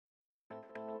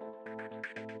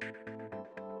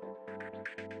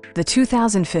The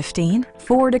 2015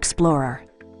 Ford Explorer.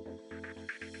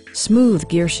 Smooth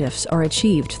gear shifts are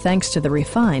achieved thanks to the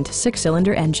refined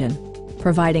six-cylinder engine,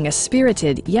 providing a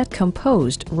spirited yet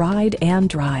composed ride and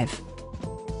drive.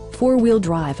 Four-wheel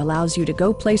drive allows you to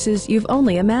go places you've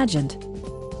only imagined.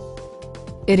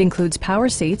 It includes power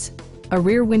seats, a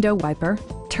rear window wiper,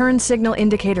 turn signal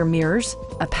indicator mirrors,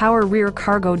 a power rear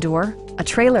cargo door, a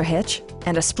trailer hitch,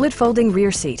 and a split folding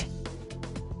rear seat.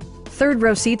 Third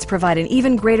row seats provide an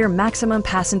even greater maximum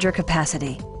passenger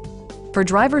capacity. For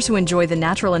drivers who enjoy the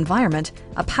natural environment,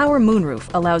 a power moonroof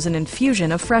allows an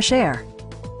infusion of fresh air.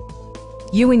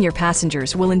 You and your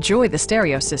passengers will enjoy the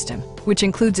stereo system, which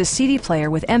includes a CD player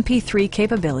with MP3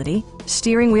 capability,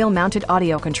 steering wheel mounted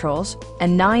audio controls,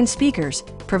 and 9 speakers,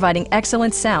 providing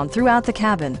excellent sound throughout the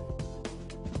cabin.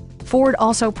 Ford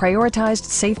also prioritized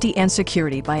safety and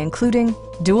security by including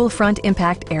dual front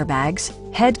impact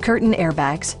airbags, head curtain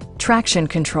airbags, traction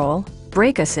control,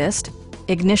 brake assist,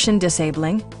 ignition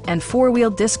disabling, and 4-wheel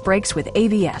disc brakes with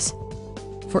ABS.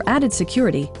 For added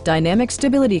security, dynamic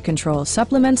stability control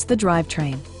supplements the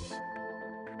drivetrain.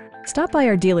 Stop by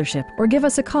our dealership or give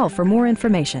us a call for more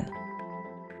information.